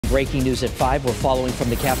breaking news at 5. We're following from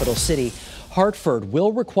the capital city. Hartford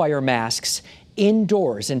will require masks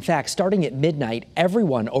indoors. In fact, starting at midnight,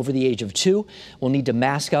 everyone over the age of 2 will need to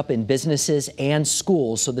mask up in businesses and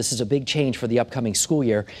schools. So this is a big change for the upcoming school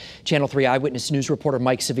year. Channel 3 Eyewitness News reporter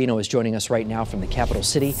Mike Savino is joining us right now from the capital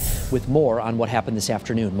city with more on what happened this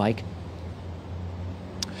afternoon. Mike.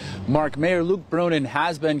 Mark, Mayor Luke Bronin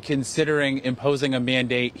has been considering imposing a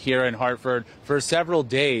mandate here in Hartford for several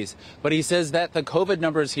days, but he says that the COVID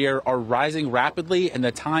numbers here are rising rapidly and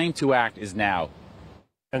the time to act is now.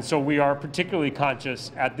 And so we are particularly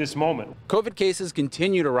conscious at this moment. COVID cases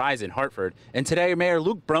continue to rise in Hartford, and today Mayor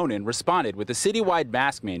Luke Bronin responded with a citywide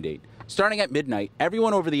mask mandate. Starting at midnight,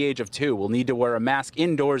 everyone over the age of 2 will need to wear a mask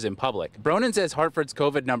indoors in public. Bronin says Hartford's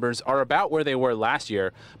COVID numbers are about where they were last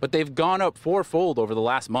year, but they've gone up 4-fold over the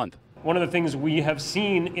last month. One of the things we have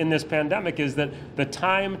seen in this pandemic is that the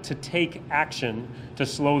time to take action to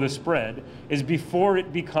slow the spread is before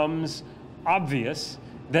it becomes obvious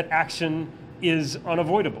that action is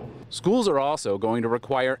unavoidable. Schools are also going to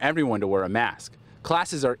require everyone to wear a mask.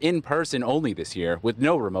 Classes are in person only this year with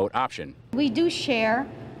no remote option. We do share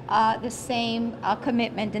the same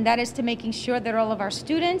commitment, and that is to making sure that all of our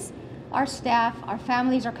students, our staff, our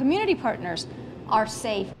families, our community partners are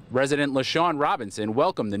safe. Resident LaShawn Robinson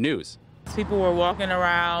welcomed the news. People were walking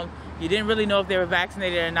around. You didn't really know if they were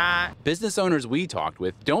vaccinated or not. Business owners we talked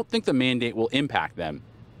with don't think the mandate will impact them.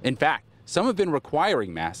 In fact, some have been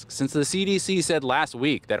requiring masks since the CDC said last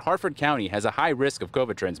week that Hartford County has a high risk of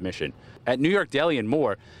COVID transmission. At New York Deli and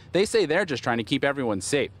more, they say they're just trying to keep everyone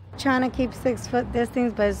safe. Trying to keep 6-foot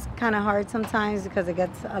distance, but it's kind of hard sometimes because it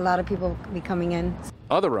gets a lot of people be coming in.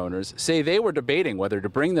 Other owners say they were debating whether to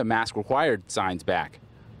bring the mask required signs back.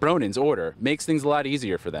 Bronin's order makes things a lot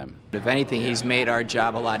easier for them. If anything, he's made our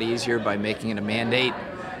job a lot easier by making it a mandate.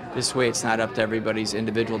 This way it's not up to everybody's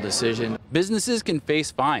individual decision. Businesses can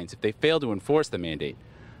face fines if they fail to enforce the mandate.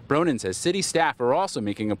 Bronin says city staff are also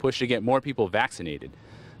making a push to get more people vaccinated.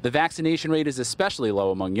 The vaccination rate is especially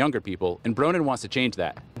low among younger people, and Bronin wants to change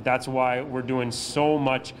that. That's why we're doing so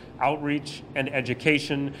much outreach and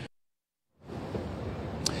education.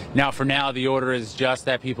 Now, for now, the order is just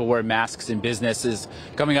that people wear masks in businesses.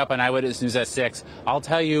 Coming up on Eyewitness News at 6, I'll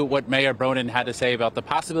tell you what Mayor Bronin had to say about the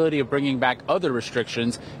possibility of bringing back other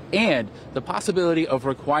restrictions and the possibility of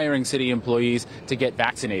requiring city employees to get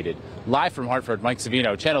vaccinated. Live from Hartford, Mike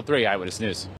Savino, Channel 3 Eyewitness News.